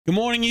Good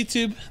morning,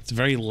 YouTube. It's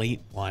very late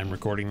while I'm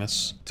recording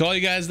this. To all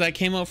you guys that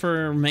came out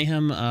for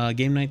Mayhem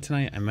game night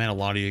tonight, I met a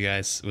lot of you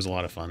guys. It was a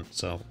lot of fun,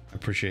 so I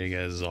appreciate you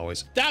guys as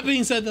always. That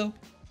being said, though,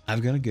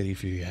 I've got a goodie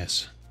for you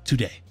guys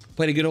today.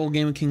 Played a good old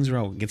game of Kings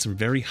Row against some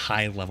very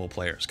high-level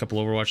players. A couple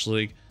Overwatch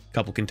League, a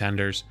couple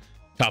contenders.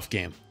 Tough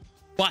game.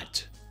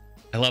 But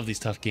I love these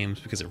tough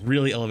games because it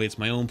really elevates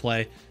my own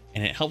play,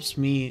 and it helps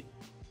me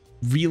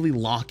really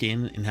lock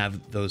in and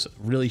have those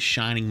really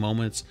shining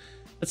moments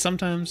that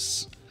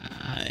sometimes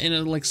in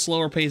a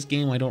slower paced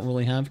game I don't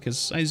really have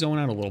because I zone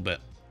out a little bit.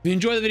 If you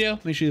enjoy the video,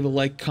 make sure you leave a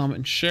like, comment,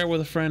 and share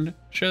with a friend.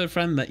 Share with a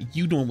friend that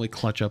you normally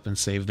clutch up and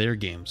save their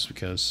games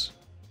because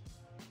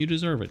you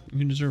deserve it.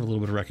 You deserve a little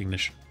bit of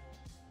recognition.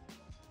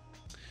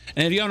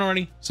 And if you haven't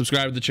already,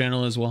 subscribe to the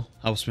channel as well.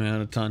 Helps me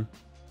out a ton.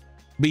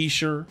 Be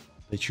sure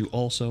that you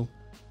also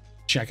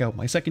check out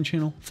my second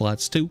channel,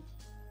 Flats 2,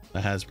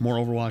 that has more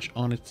Overwatch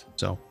on it.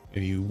 So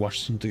if you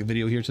watched the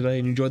video here today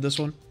and you enjoyed this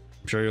one,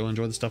 I'm sure you'll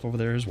enjoy the stuff over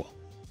there as well.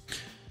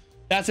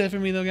 That's it for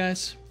me though,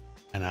 guys,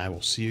 and I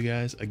will see you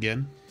guys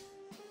again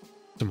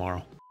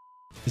tomorrow.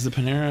 Is the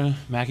Panera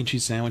mac and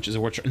cheese sandwich is it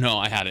worth? No,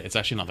 I had it. It's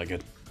actually not that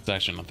good. It's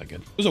actually not that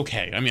good. It was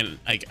okay. I mean,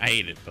 I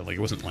ate it, but it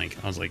wasn't I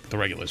was like, the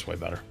regular's way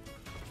better.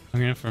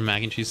 Okay, for a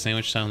mac and cheese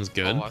sandwich sounds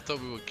good. Oh, I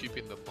thought we were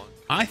keeping the fun.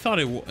 I thought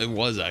it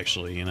was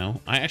actually, you know.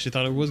 I actually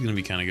thought it was going to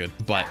be kind of good,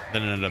 but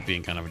then it ended up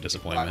being kind of a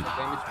disappointment.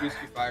 Damage boost,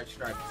 fire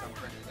strike,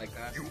 something like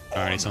that.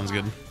 Alright, sounds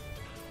good.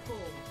 4,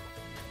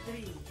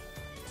 3, 2,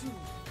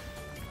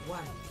 1.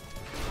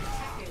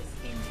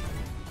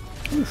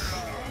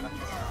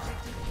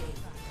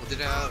 What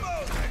did I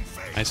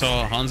have? I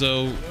saw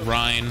Hanzo,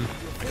 Ryan.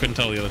 I couldn't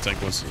tell the other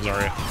tank was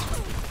Zarya.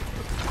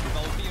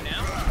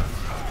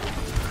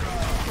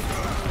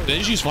 They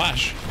just use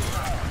flash.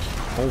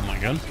 Oh my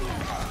god.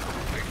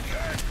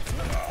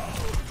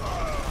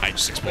 I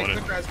just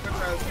exploded.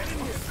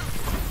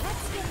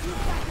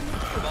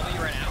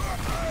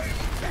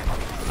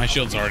 My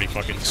shield's already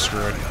fucking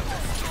screwed.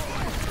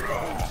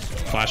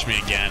 Flash me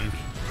again.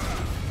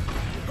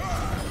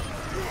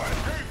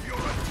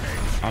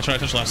 I'll try to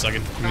touch last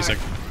second. Give me a sec.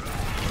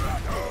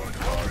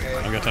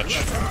 I've got touch.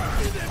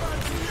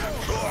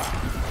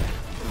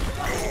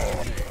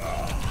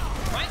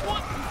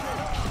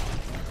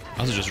 I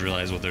also just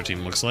realized what their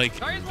team looks like.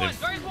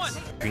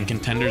 They've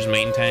contenders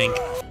main tank,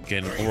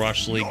 getting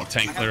Overwatch League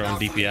tank player on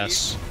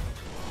DPS.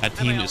 That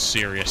team is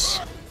serious.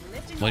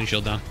 Laying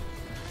shield down.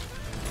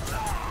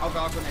 Oh,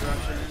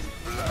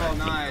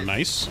 nice.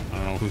 Nice. I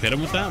don't know who hit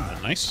him with that,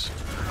 but nice.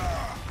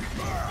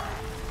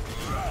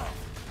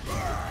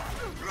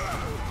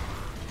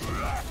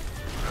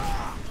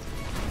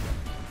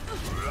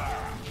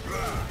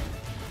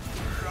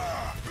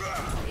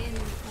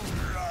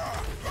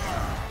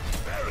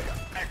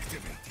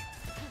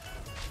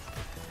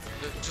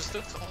 Just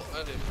look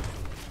at him.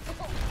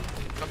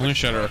 I'm gonna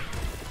shut her.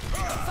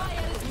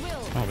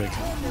 Oh, big.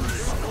 Oh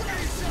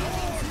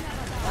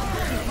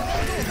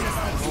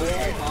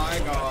my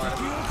god.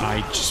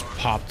 I just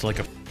popped like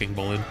a fucking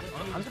bullet.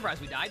 I'm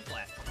surprised we died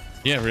flat.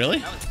 Yeah, really?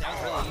 That was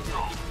really easy to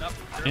keep it up.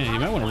 Yeah, you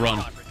might want to run.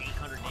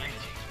 800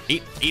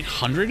 damage.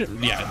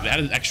 800? Yeah, that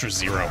is extra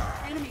 0.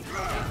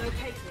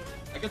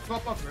 I could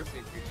swap off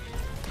Mercy.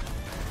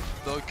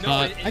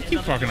 I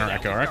keep fucking our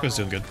Echo. Our Echo's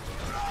doing good.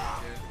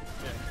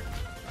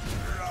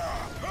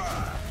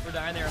 We're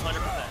dying there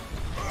 100%.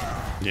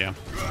 Yeah.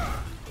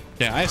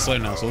 Yeah, I have Slayer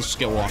now, so let's just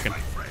get walking.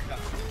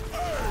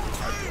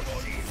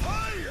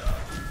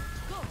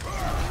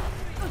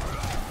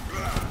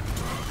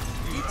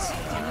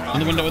 In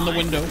the window, in the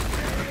window.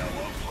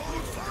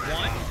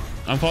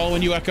 I'm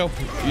following you, Echo.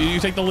 You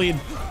take the lead.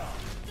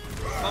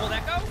 Bubbled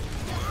Echo?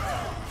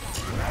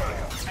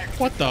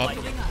 What the? I would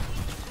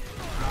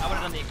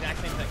have done the exact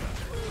same thing.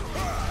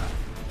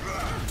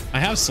 I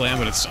have Slam,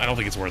 but I don't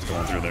think it's worth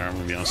going through there, I'm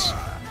gonna be honest.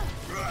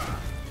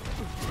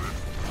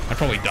 I'd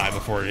probably die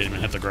before it even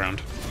hit the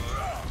ground.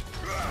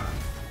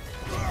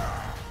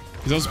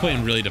 He's also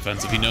playing really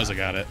defensive. He knows I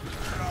got it.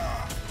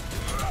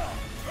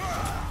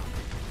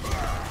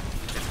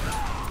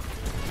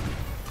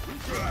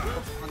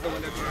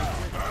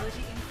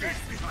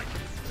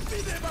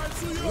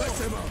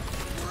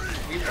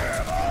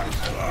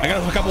 I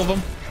got a couple of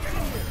them.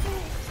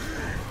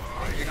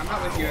 I'm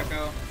not with you,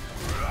 Echo.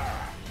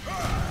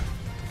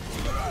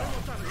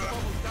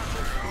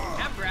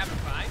 Have grab and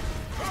fight.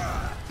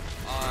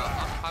 I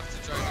have to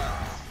join it.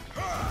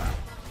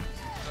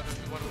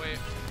 One way.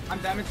 I'm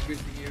damage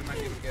boosting you, might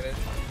be able to get it.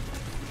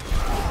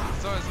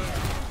 Sorry.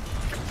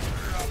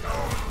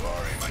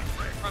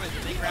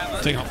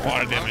 Taking a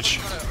lot of damage.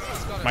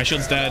 My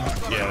shield's dead.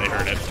 Yeah, they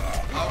heard it.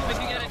 Did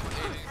you get it?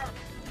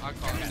 I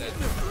can't dead.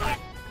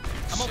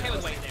 I'm okay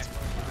with waiting there.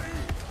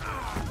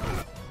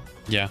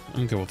 Yeah,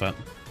 I'm good with that.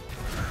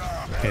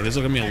 Okay, this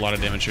is gonna be a lot of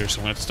damage here, so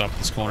I'm gonna have to stop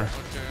this corner.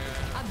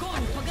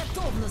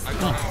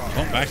 Oh,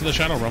 well, back to the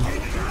Shadow Realm.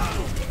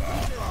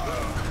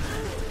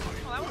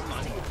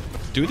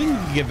 Do we think we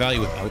can get value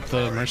without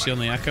the Mercy on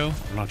the Echo?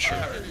 I'm not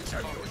sure.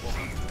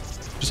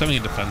 Just having a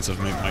defensive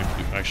might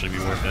actually be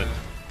worth it.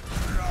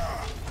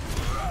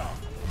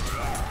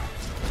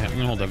 Yeah, I'm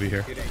gonna hold W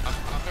here.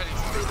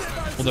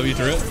 We'll W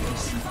through it.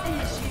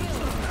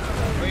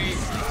 Wait, he's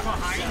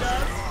behind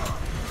us?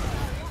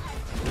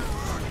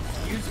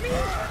 Excuse me?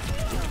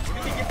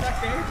 Where did he get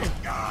back there?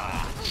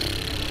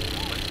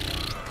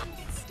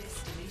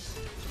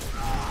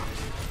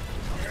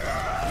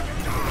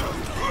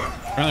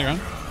 Around the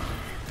ground.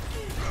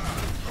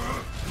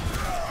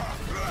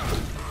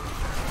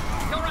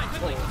 Kill Ryan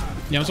quickly.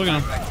 Yeah, I'm still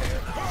going. Back there.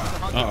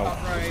 Uh-oh.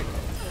 Right.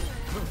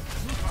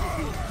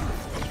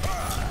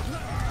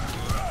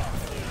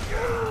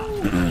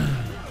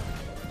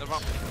 The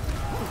rock.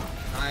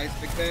 Nice,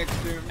 big tech,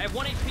 dude. I have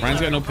 1 HP.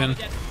 Ryan's got no pin.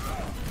 Okay,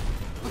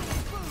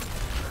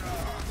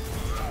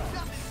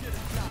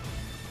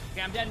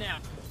 I'm dead now.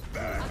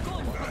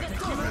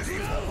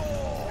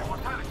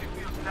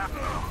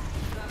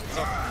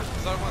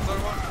 Zone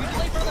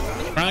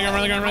one.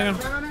 Around the ground. No.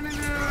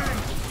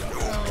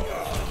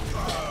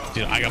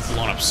 Dude, I got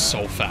blown up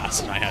so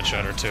fast, and I had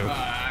Shatter too.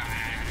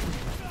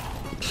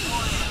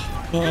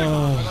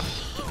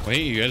 Oh.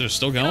 Wait, you guys are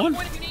still going?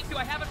 Point if you need to.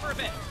 I have it for a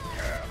bit.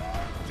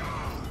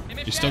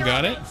 You still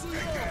got it?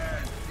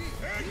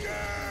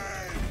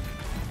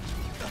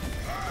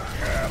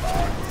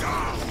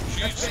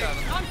 Huge shadow.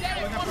 I'm dead. I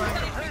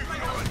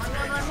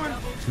have 1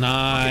 HP.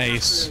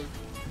 Nice.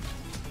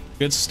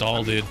 Good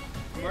stall, dude.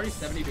 I'm already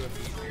 70 to a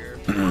beat here.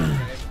 Okay.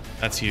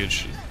 That's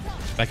huge.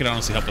 That could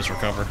honestly help us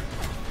recover.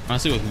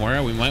 Honestly, with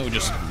Moira, we might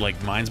just,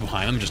 like, mines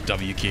behind them, just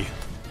W key.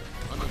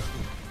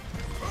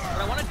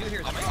 What I want to do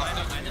here is behind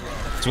them.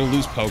 So we'll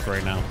lose poke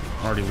right now.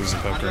 Already losing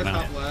poke right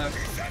now. Top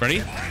left.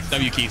 Ready?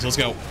 W keys, let's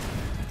go.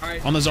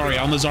 Alright. On the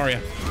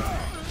Zarya.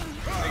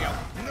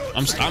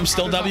 I'm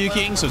still W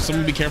keying, so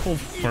someone be careful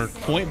for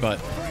point, but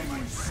I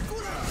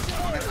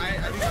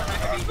do not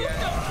have a yet.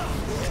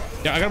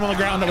 yeah, I got him on the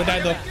ground. I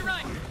died though. You're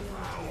right.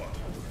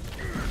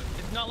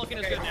 It's not looking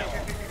as good now.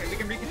 Okay, we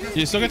can reconstruct.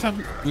 You still got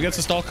time. We got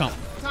the stall comp.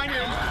 Time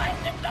here.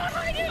 It's not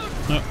right,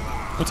 dude.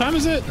 What time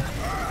is it?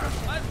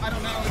 I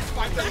don't know. It's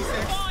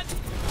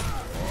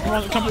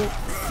 5:36. Come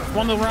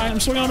on the Ryan. I'm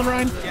swinging on the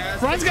Ryan.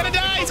 Yes. Ryan's gonna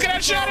die. He's gonna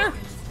have Shatter.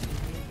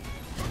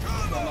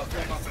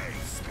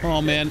 Oh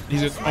man,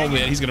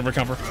 he's gonna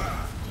recover.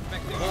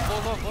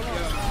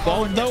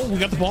 Ball though, we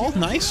got the ball.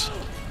 Nice.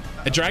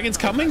 A dragon's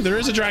coming. There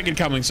is a dragon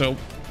coming. So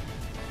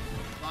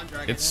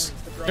it's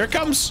here it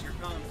comes.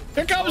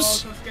 Here it comes.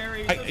 So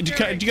scary. Do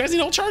you guys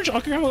need all charge?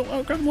 I'll grab a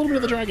little bit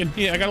of the dragon.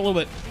 Yeah, I got a little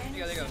bit.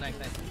 There you go. Nice.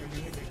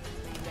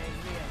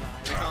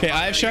 Okay,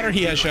 I have Shatter.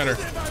 He has Shatter.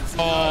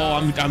 Oh,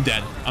 I'm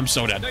dead. I'm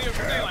so dead. No, you're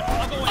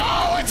I'll go in.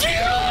 Oh, it's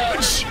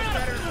huge!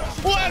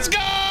 Let's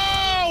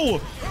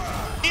go!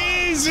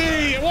 Easy!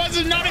 It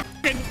wasn't not a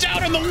fucking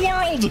doubt in the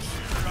world! You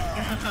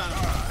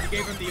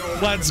gave him the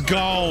old. Let's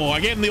go! I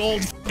gave him the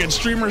old fucking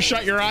streamer,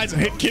 shut your eyes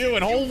and hit Q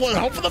and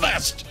hope for the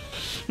best!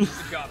 Good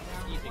job.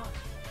 Easy.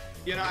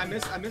 You know, I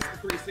missed the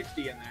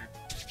 360 in there.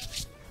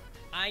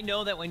 I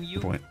know that when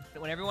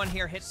when everyone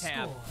here hit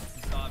tab, you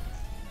saw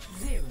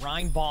 0.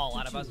 Ryan ball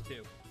out of us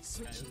too. It's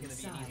gonna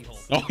be an easy hold.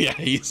 Oh yeah,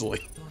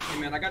 easily. Hey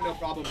man, I got no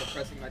problem with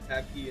pressing my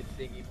tab key and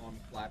seeing him on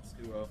flats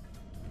duo.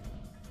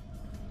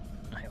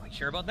 Are you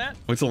sure about that?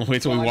 Wait till we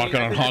walk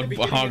out on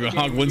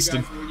Hog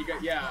Winston.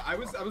 Yeah, I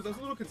was a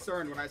little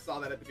concerned when I saw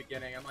that at the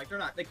beginning. I'm like,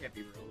 they can't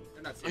be real.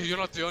 They're not serious. You're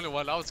not the only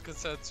one. I was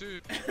concerned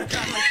too.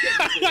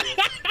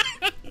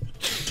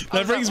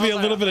 That brings me a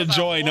little bit of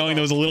joy knowing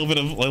there was a little bit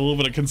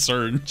of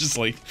concern. Just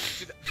like,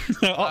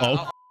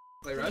 uh-oh.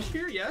 Play rush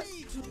here, yes.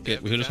 Okay,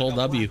 we just hold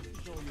W.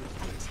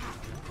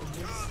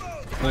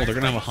 Oh, they're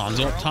gonna have a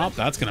Hanzo up top.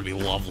 That's gonna be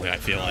lovely. I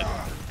feel it.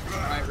 All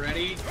right,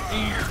 ready?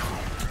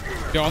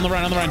 Go on the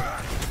run,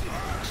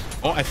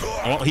 Oh,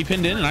 well, he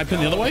pinned in and I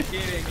pinned the other way.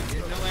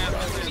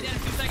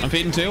 I'm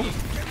feeding too.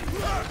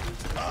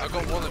 I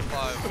got 1 and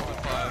 5.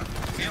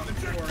 1 and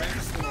 5.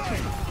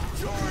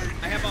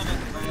 I have almost.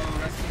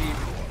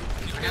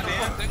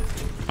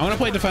 I'm gonna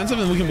play defensive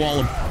and we can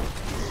wall him.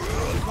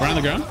 We're on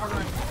the ground.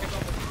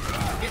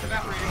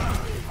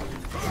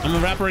 I'm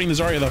evaporating the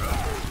Zarya though.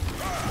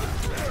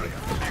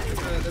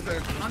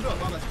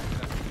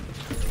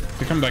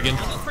 They're coming back in.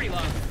 It's pretty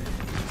low.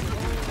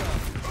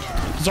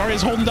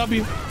 Zarya's holding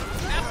W.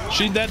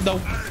 She's dead though.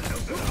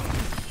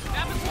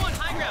 Happens one,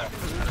 high ground.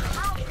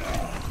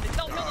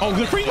 Oh,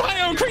 the Kree behind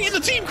him! Kree in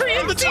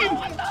the team!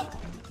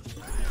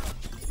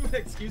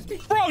 Excuse me?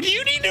 Bro, do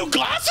you need new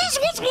glasses?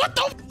 What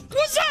the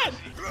what's that?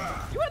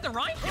 You had the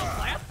Ryan kill,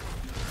 Blast.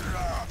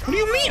 What do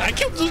you mean? I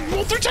killed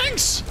both their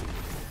tanks!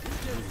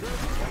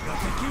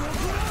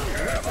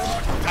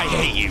 I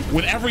hate you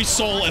with every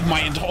soul of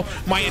my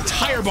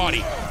entire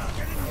body.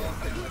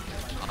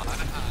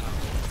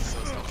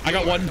 I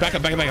got one. Back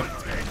up.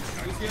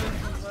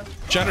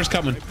 Shatter's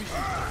coming.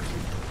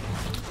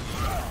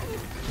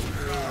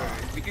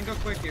 We can go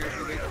quick here.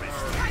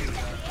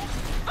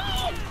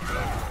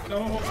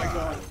 Oh my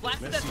god.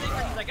 Blast that thing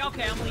where he's like,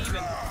 okay, I'm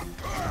leaving.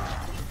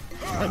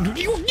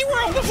 You were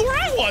out before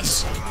I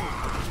was.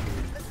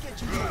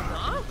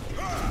 Huh?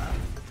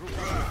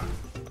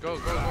 Go.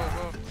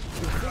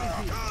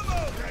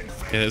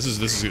 Yeah, this is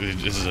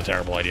a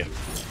terrible idea.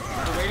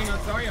 We're waiting on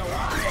Zarya.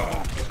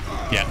 Why?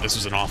 Yeah, this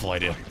is an awful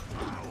idea.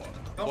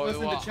 Don't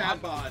listen to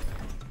chat bot.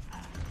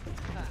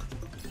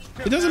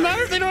 It doesn't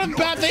matter if they don't have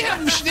bat. They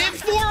have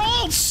 4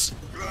 ults.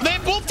 They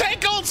have both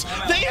tank ults.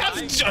 They have.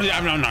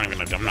 I'm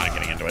not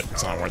getting into it.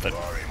 It's not worth it.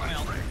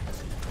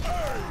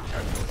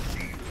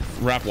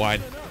 Wrap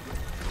wide.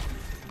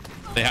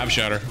 They have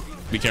Shatter.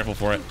 Be careful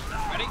for it.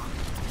 Ready?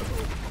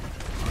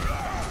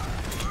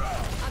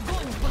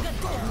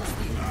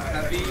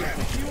 Heavy.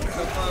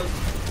 So close.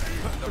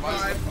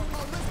 Survive.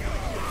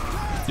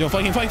 Yo,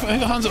 fight the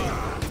Hanzo.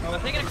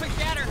 I'm taking a quick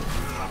shatter.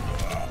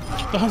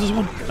 The Hanzo's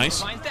one.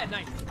 Nice. Mine's dead.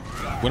 Nice.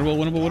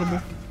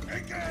 Winnable.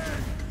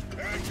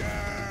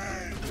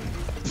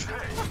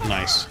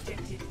 Nice.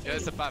 Yeah,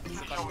 it's a bad main. You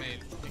can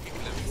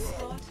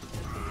kill him.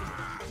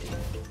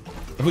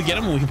 If we get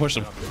him, we can push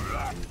them.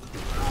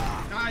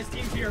 Nice,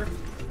 team's here.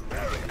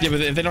 Yeah,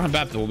 but if they don't have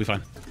BAP, then we'll be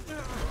fine.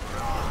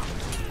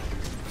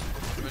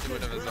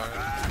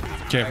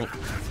 Careful.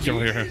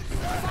 Careful here.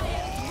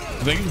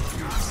 Big.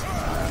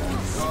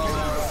 Oh,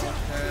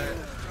 shit.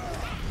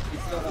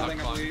 He's still holding,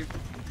 I believe.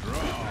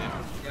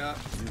 Yeah.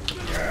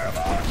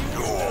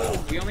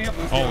 We only have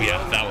Oh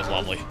yeah, that was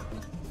lovely.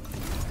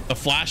 The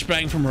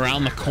flashbang from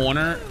around the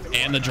corner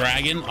and the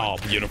dragon. Oh,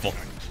 beautiful.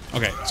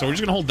 Okay, so we're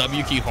just gonna hold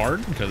W key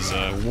hard because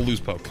we'll lose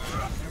poke.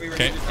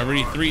 Okay,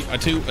 everybody, 3, 2,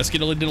 a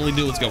skiddly diddly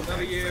do. Let's go.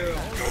 W.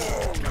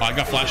 Oh, I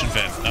got flash and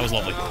fan. That was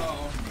lovely.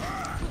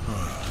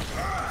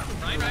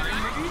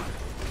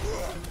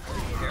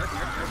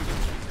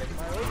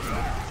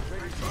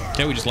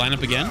 Okay, we just line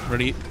up again.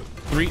 Ready?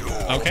 3.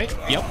 Okay.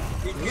 Yep.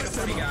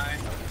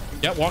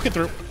 Yep. Walk it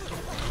through.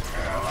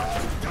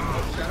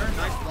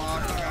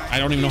 I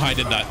don't even know how I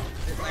did that.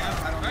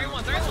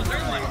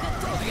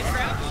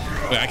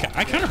 Wait,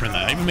 I counterprint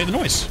that. I even made the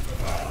noise.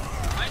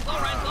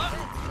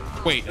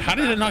 Wait, how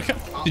did it not?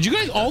 Did you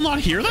guys all not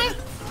hear that?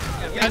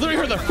 I thought I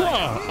heard the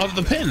 "huh" of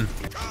the pin.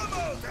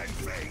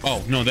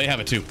 Oh no, they have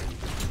it too.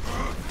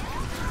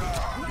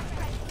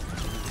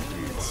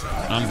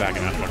 I'm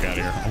backing that fuck out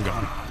of here. I'm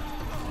gone.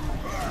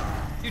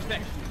 Huge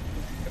thing.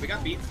 We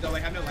got beat still.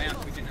 They have no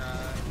lamp. We can.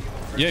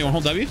 Yeah, you want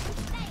to hold W?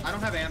 I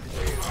don't have amp.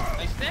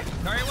 Nice stick.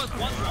 Sorry, it was 1-1.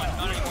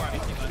 Not anymore,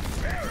 obviously, but.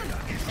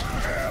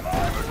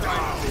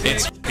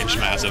 It's fucking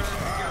massive.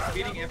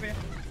 Beating amp.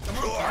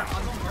 Someone on cart.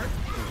 On cart.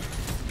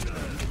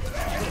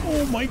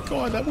 Oh my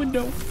god, that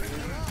window.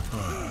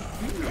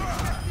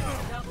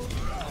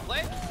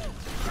 Play.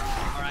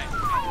 All right.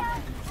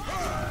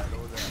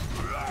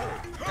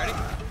 Ready?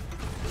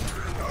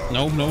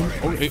 No.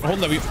 Oh, hey, hold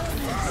W.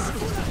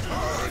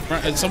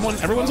 Right,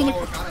 everyone's on the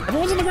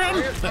ground.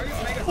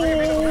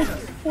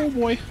 Oh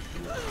boy.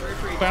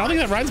 But I don't think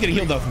that Ryan's getting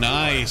healed though.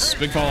 Nice,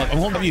 big follow up. I'm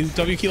holding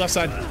W key left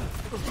side.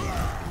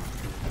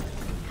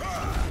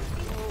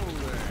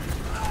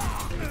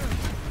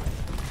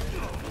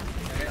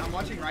 Okay, I'm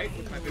watching right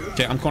with my boot.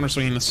 Okay, I'm corner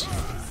swinging this.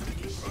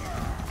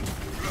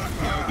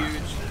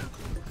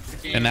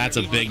 And that's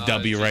a big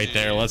W right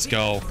there. Let's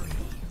go.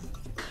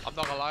 I'm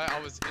not gonna lie, I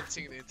was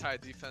inting the entire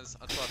defense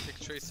until I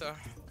picked Tracer.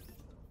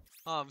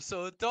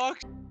 So dog,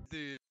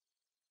 dude.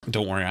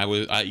 Don't worry,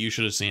 you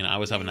should have seen. I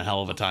was having a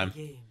hell of a time.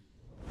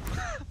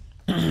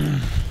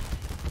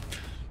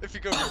 If you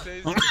go for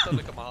days, you still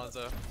look at my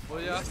Hanzo.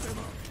 Well, yeah.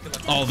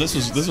 Oh, this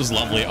was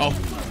lovely. Oh,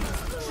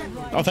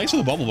 thanks for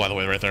the bubble, by the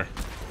way, right there.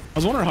 I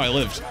was wondering how I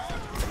lived.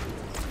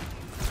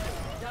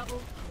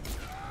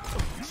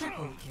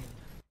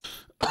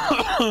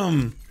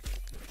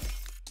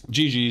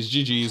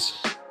 GG's.